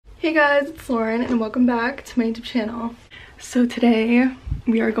Hey guys, it's Lauren and welcome back to my YouTube channel. So today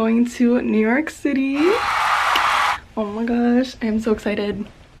we are going to New York City. Oh my gosh, I am so excited.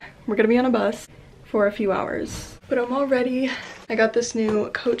 We're gonna be on a bus for a few hours, but I'm all ready. I got this new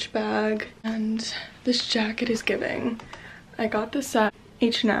Coach bag and this jacket is giving. I got this at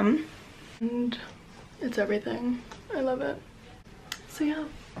H&M and it's everything. I love it. So yeah.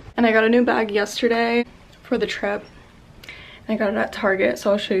 And I got a new bag yesterday for the trip. I got it at Target,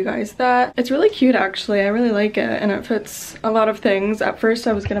 so I'll show you guys that. It's really cute actually, I really like it, and it fits a lot of things. At first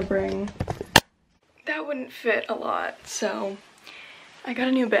I was gonna bring, that wouldn't fit a lot, so I got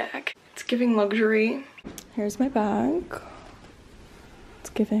a new bag. It's giving luxury. Here's my bag. It's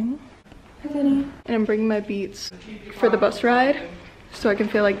giving. Hi, Vinny. And I'm bringing my Beats for the bus ride, so I can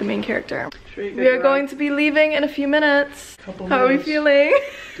feel like the main character. We are going to be leaving in a few minutes. How are we feeling?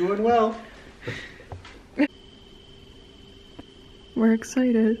 Doing well. We're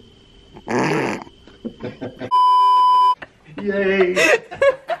excited. Yay!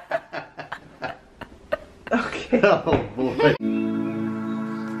 Okay. Oh boy.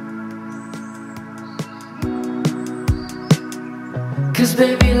 'Cause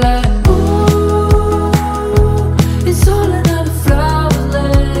baby, like, ooh, it's all another flower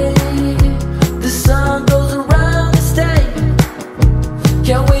lay. The sun goes around the state.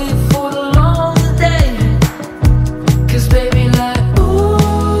 Can't wait for the long day. 'Cause baby, like,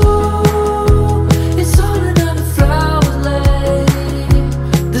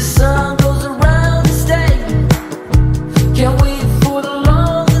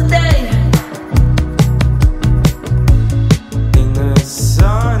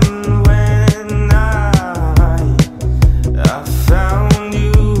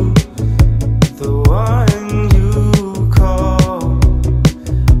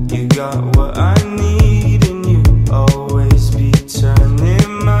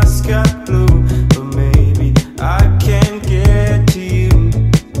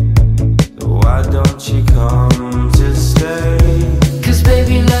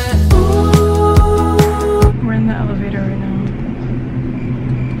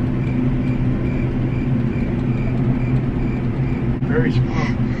 very small.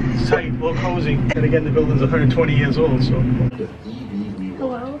 It's tight, a little cozy. And again, the building's 120 years old, so.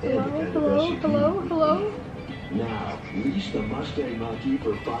 Hello, hello. Now, lease the Mustang Mach-E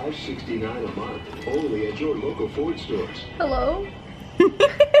for $569 a month, only at your local Ford stores. Hello?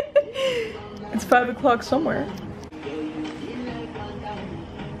 It's 5 o'clock somewhere.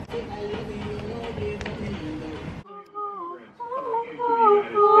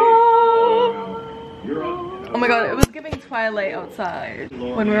 Oh my god, it was giving twilight outside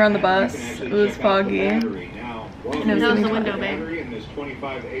when we were on the bus. It was foggy. And it was the window, babe.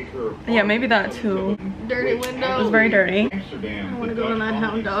 Yeah, maybe that too. Dirty window. It was very dirty. I want to go on that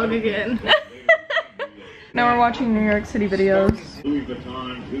hound dog again. Now we're watching New York City videos. Louis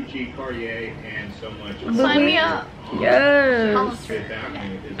Vuitton, Gucci, Cartier, and so much. Sign me up. Yes.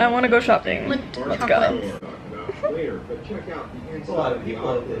 I want to go shopping. Let's go. It's a lot of people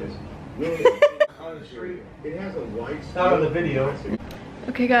out there. On the street. It has a white. Not on the video.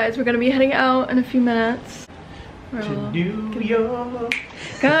 Okay guys, we're gonna be heading out in a few minutes. To New York.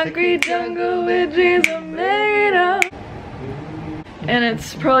 Concrete jungle with dreams are made of. And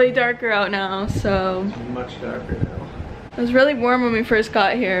it's probably darker out now, so. Much darker now. It was really warm when we first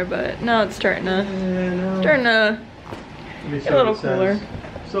got here, but now it's starting to get a little cooler.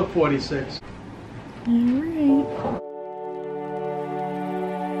 Still 46. Alright.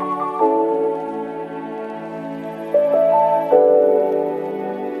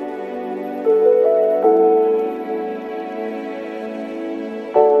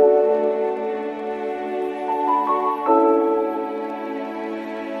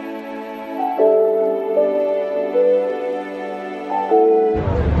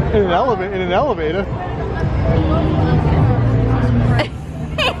 In an elevator.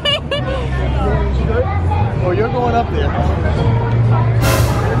 Oh, you're going up there.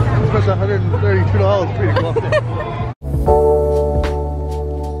 It's about $132 for you to go up there.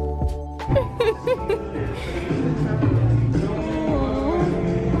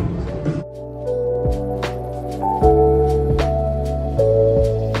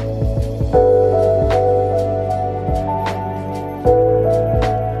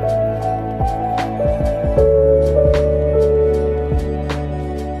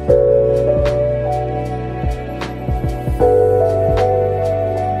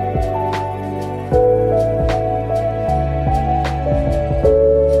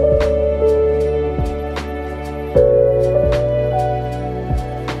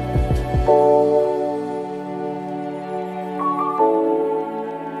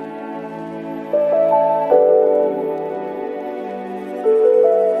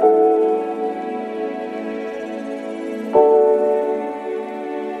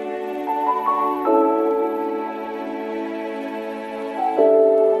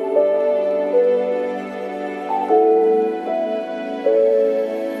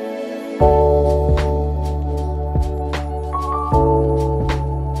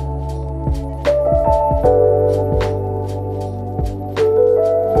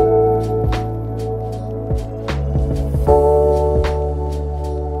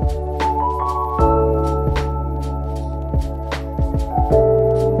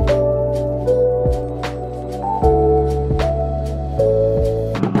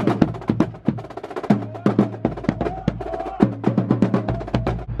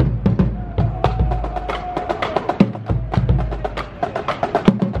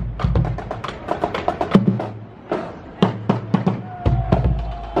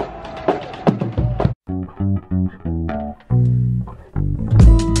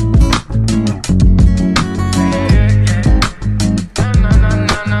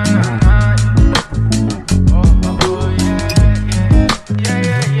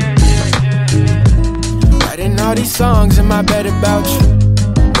 songs in my bed about you.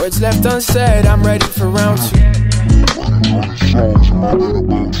 Words left unsaid, I'm ready for round 2. But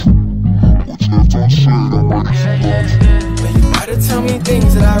you gotta tell me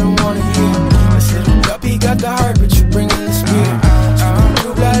things that I don't wanna hear. This little guppy got the heart, but you bring in the spear.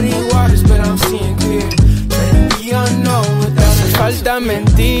 Blue bloody waters, but I'm seeing clear. Letting the unknown without me falta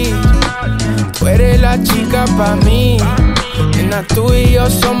mentir. Tú eres la chica pa' mí. Nena, tú y yo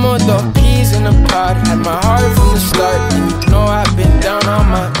somos dos peas in a pod. Had my heart from the start, and you know I've been down on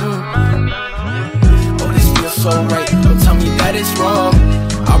my Oh, this feels so right, don't tell me that it's wrong.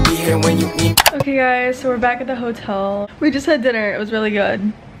 I'll be here when you need. Okay guys, so we're back at the hotel. We just had dinner, it was really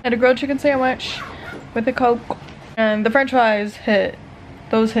good. Had a grilled chicken sandwich with a Coke, and the french fries hit.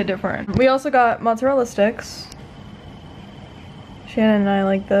 Those hit different. We also got mozzarella sticks. Shannon and I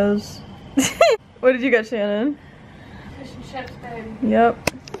like those. What did you get, Shannon? Fish and chips, babe. Yep.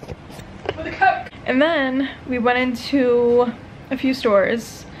 With a Coke. And then we went into a few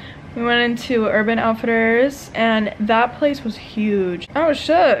stores. We went into Urban Outfitters, and that place was huge. I was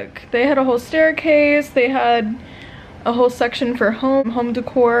shook. They had a whole staircase, they had a whole section for home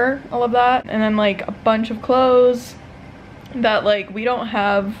decor, all of that, and then like a bunch of clothes that like we don't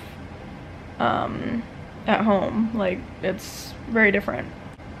have at home. Like, it's very different.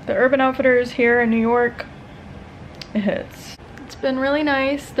 The Urban Outfitters here in New York, it hits. It's been really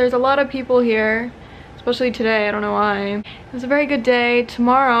nice. There's a lot of people here, especially today. I don't know why. It was a very good day.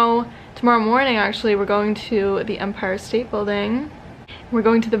 Tomorrow morning actually, we're going to the Empire State Building. We're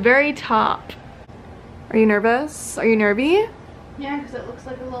going to the very top. Are you nervous? Are you nervy? Yeah, because it looks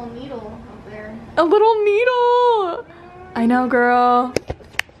like a little needle up there. A little needle! I know, girl.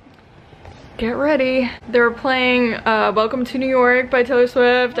 Get ready. They were playing Welcome to New York by Taylor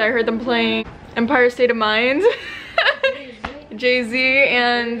Swift. I heard them playing Empire State of Mind. Jay-Z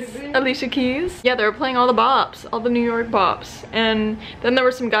and Alicia Keys. Yeah, they were playing all the bops, all the New York bops. And then there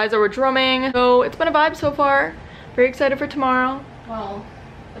were some guys that were drumming. So it's been a vibe so far. Very excited for tomorrow. Well,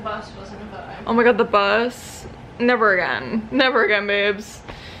 the bus wasn't a vibe. Oh my god, the bus. Never again. Never again, babes.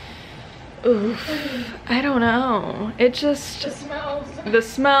 Oof. I don't know. It just... The smells. The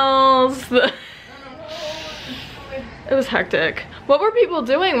smells. It was hectic. What were people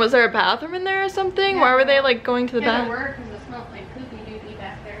doing? Was there a bathroom in there or something? Yeah. Why were they like going to the Yeah, bathroom? it worked because it smelled like poopy doopy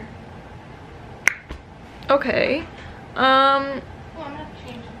back there. Okay. Oh, I'm gonna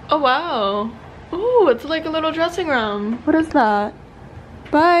change it. Oh wow. Ooh, it's like a little dressing room. What is that?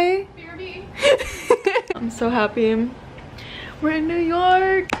 Bye. BRB. I'm so happy. We're in New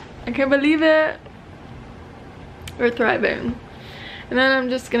York. I can't believe it. We're thriving. And then I'm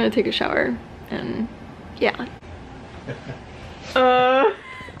just gonna take a shower and yeah. Hello.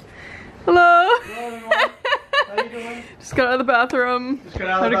 Hello, everyone. How you doing? Just got out of the bathroom. Just got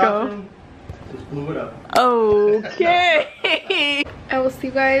out of the bathroom. Just blew it up. Okay. I will see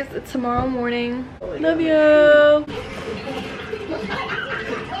you guys tomorrow morning. Love you.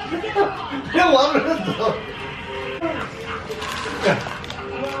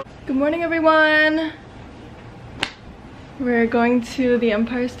 Good morning, everyone. We're going to the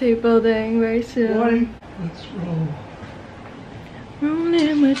Empire State Building very soon. Morning. Let's roll.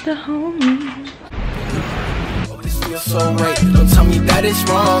 Rolling with the homies. Oh, this feels so right, don't tell me that it's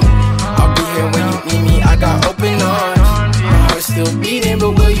wrong. I'll be here when you need me, I got open arms. My heart's still beating,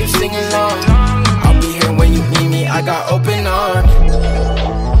 but will you sing along? I'll be here when you need me, I got open arms.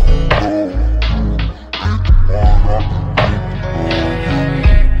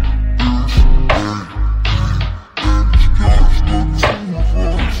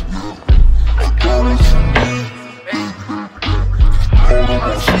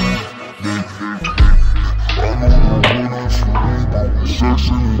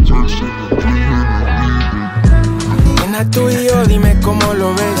 Tú y yo, dime cómo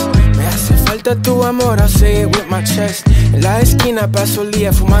lo ves. Me hace falta tu amor, I'll say it with my chest. En la esquina paso el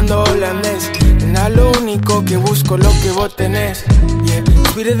día fumando holandés. Nada, lo único que busco, lo que vos tenés. Yeah,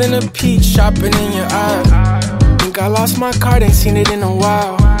 sweeter than a peach, shopping in your eye. Think I lost my card, ain't seen it in a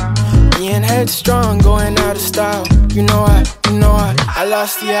while. Being headstrong, going out of style. You know I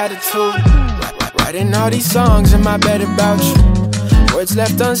lost the attitude. Writing all these songs in my bed about you. Words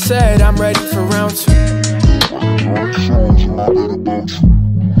left unsaid, I'm ready for round 2.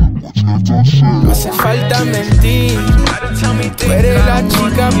 No hace falta mentir. Tú eres la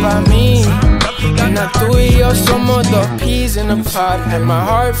chica pa' mí. Nena, tú y yo somos dos peas in a pod. Had my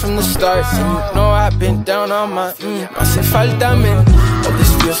heart from the start, and you know I've been down on my No hace falta mentir. Oh,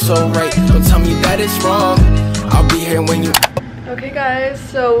 this feels so right, don't tell me that it's wrong. I'll be here when you... Okay guys,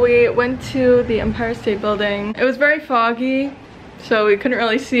 so we went to the Empire State Building. It was very foggy. so we couldn't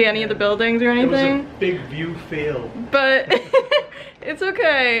really see any of the buildings or anything. It was a big view fail. But it's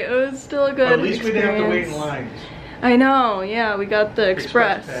okay. It was still a good But at least we didn't have to wait in experience. lines. I know, yeah, we got the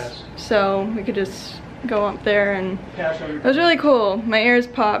Express express, pass. so we could just go up there, and Pass it was really cool. My ears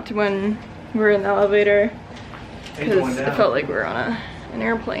popped when we were in the elevator because it felt like we were on an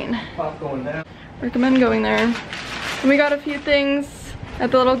airplane. Pop going down. Recommend going there. And we got a few things at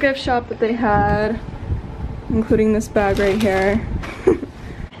the little gift shop that they had, including this bag right here.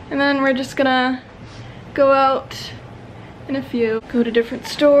 And then we're just gonna go out in a few, go to different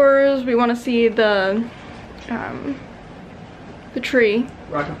stores. We want to see the tree,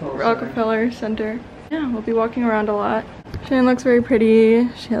 Rockefeller Center. Yeah, we'll be walking around a lot. Shannon looks very pretty.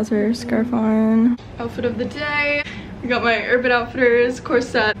 She has her scarf on. Outfit of the day. I got my Urban Outfitters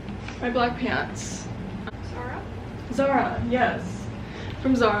corset, my black pants. Zara, yes,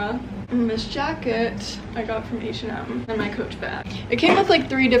 from Zara. And this jacket I got from H&M, and my Coach bag. It came with like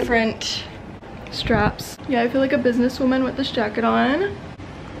 3 different straps. Yeah, I feel like a businesswoman with this jacket on.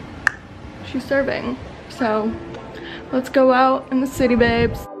 She's serving. So let's go out in the city,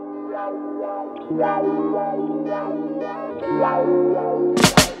 babes. It's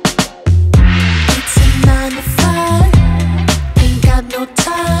a 9 to 5. Ain't got no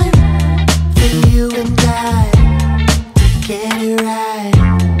time for you and I to get it right.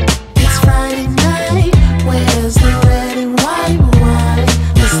 It's Friday night. Where's the red and white wine?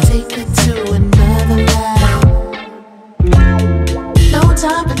 Let's take it to another life. No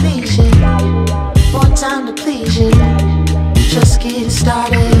time for leisure, more time to please you. Just get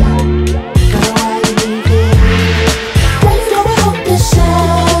started. Girl, why you leaving? Where you going? Hope you're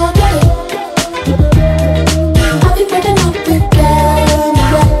sad. I'll be breaking up again.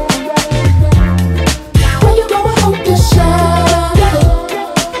 Where you going? Hope you're sad.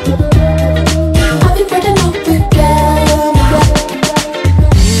 I'll be breaking up again.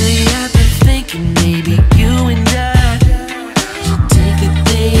 Really, I've been thinking maybe you and I should take the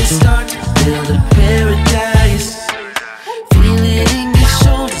day and start to build a paradise. Feel it in your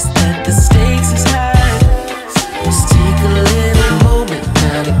shoulders that the stakes is high. Let's take a little moment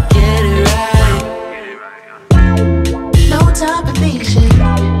now to get it right. No time for leisure,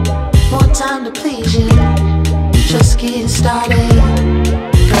 more time to please you. Just get started.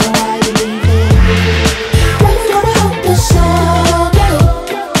 Girl, why you leaving? Where you going? Hope you're sad.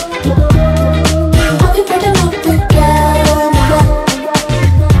 I'll be breaking up again.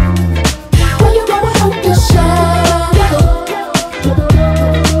 Where you going? Hope you're sad. I'll be breaking up again. Where you going? Hope you're sad.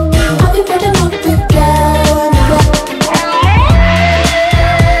 I'll be breaking up again.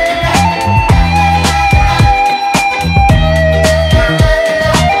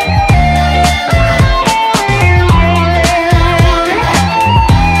 Where you going? Hope you're sad.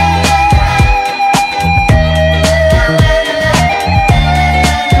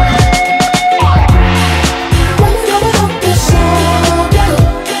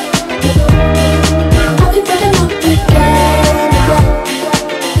 I'll be breaking up again.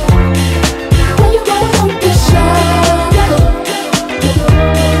 Where you going? Hope you're sad.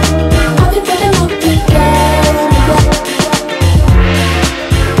 I'll be breaking up again.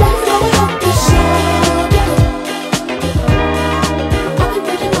 Where you going? Hope you're sad. I'll be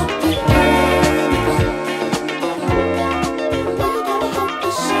breaking up again.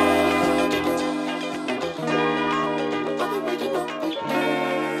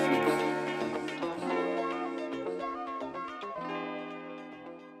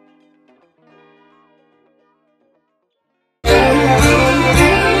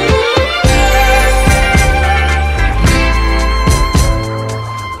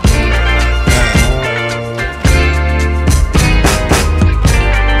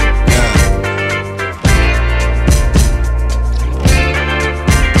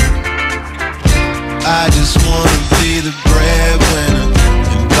 I just wanna be the breadwinner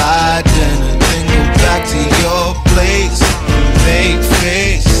and buy dinner, then go back to your place and make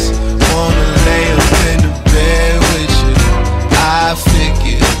face. Wanna lay up in the bed with you. I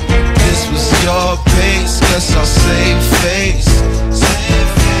figured this was your pace. Guess I'll save face. Save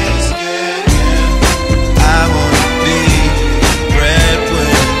face, yeah, yeah. I wanna be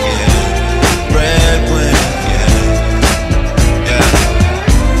breadwinner, yeah, breadwinner, yeah, yeah.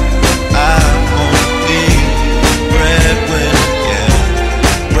 I wanna be breadwinner, yeah,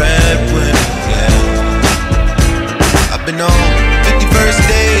 breadwinner, yeah. I've been on 50 first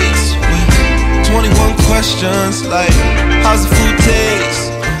dates with 21 questions like, how's the food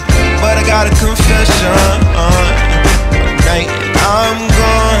taste? But I got a confession. One night and I'm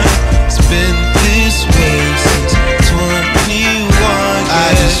gone. It's been this way since 21. I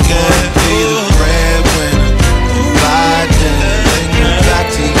just wanna be the breadwinner and buy dinner.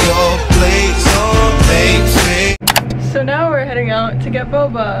 out to get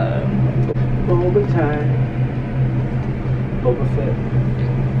boba. Boba time. Boba Fett.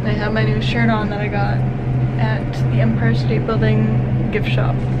 I have my new shirt on that I got at the Empire State Building gift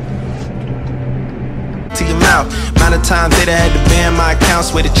shop. To your mouth. Amount of times they had to ban my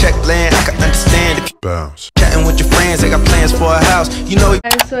accounts where the check land. I can understand if you bounce. Chatting with your friends, they got plans for a house. You know.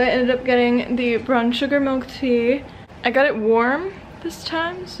 Guys, so I ended up getting the brown sugar milk tea. I got it warm this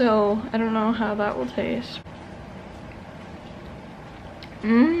time, so I don't know how that will taste.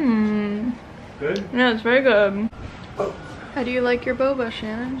 Mmm. Good? Yeah, it's very good. How do you like your boba,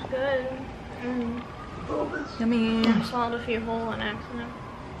 Shannon? Good. Mm. Yummy. I swallowed a few whole on accident.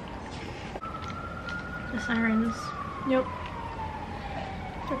 The sirens. Yep.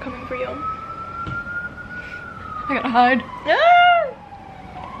 They're coming for you. I gotta hide. Ah!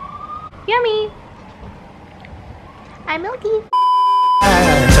 Yummy. I'm milky.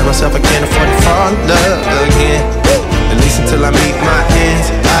 I tell myself I can't afford to fall in love again. At least until I meet my ends.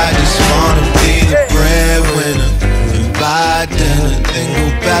 I just wanna be the breadwinner and buy dinner, then go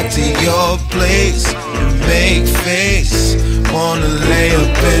back to your place and make face. Wanna lay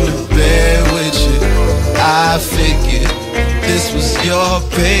up in the bed with you. I figured this was your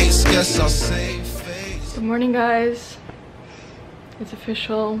pace. Guess I'll save face. Good morning, guys. It's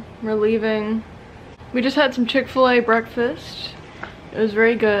official. We're leaving. We just had some Chick-fil-A breakfast. It was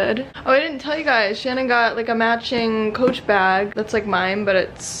very good. Oh, I didn't tell you guys. Shannon got like a matching Coach bag. That's like mine, but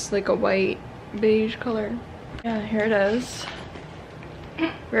it's like a white beige color. Yeah, here it is.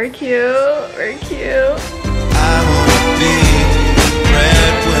 Very cute. Very cute. I wanna be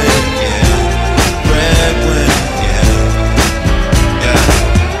breadwinner, yeah. Breadwinner, yeah. Yeah.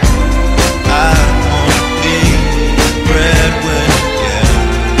 I wanna be breadwinner, yeah.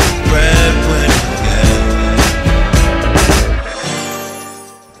 Breadwinner, yeah.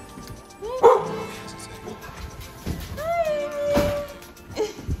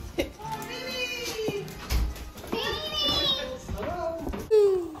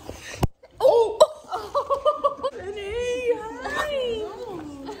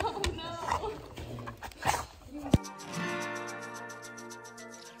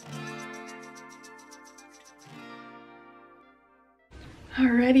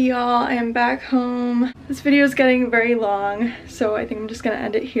 Alrighty, y'all, I am back home. This video is getting very long, so I think I'm just gonna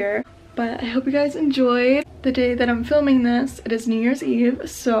end it here. But I hope you guys enjoyed the day that I'm filming this. It is New Year's Eve,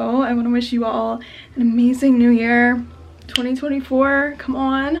 so I want to wish you all an amazing new year. 2024, come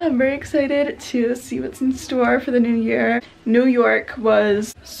on. I'm very excited to see what's in store for the new year. New York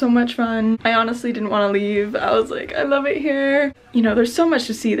was so much fun. I honestly didn't want to leave. I was like, I love it here. You know, there's so much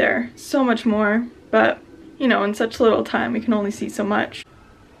to see there, so much more, but you know, in such little time, we can only see so much.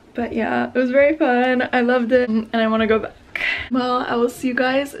 But yeah, it was very fun. I loved it, and I want to go back. Well, I will see you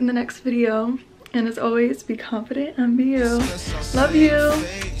guys in the next video. And as always, be confident and be you. Love you.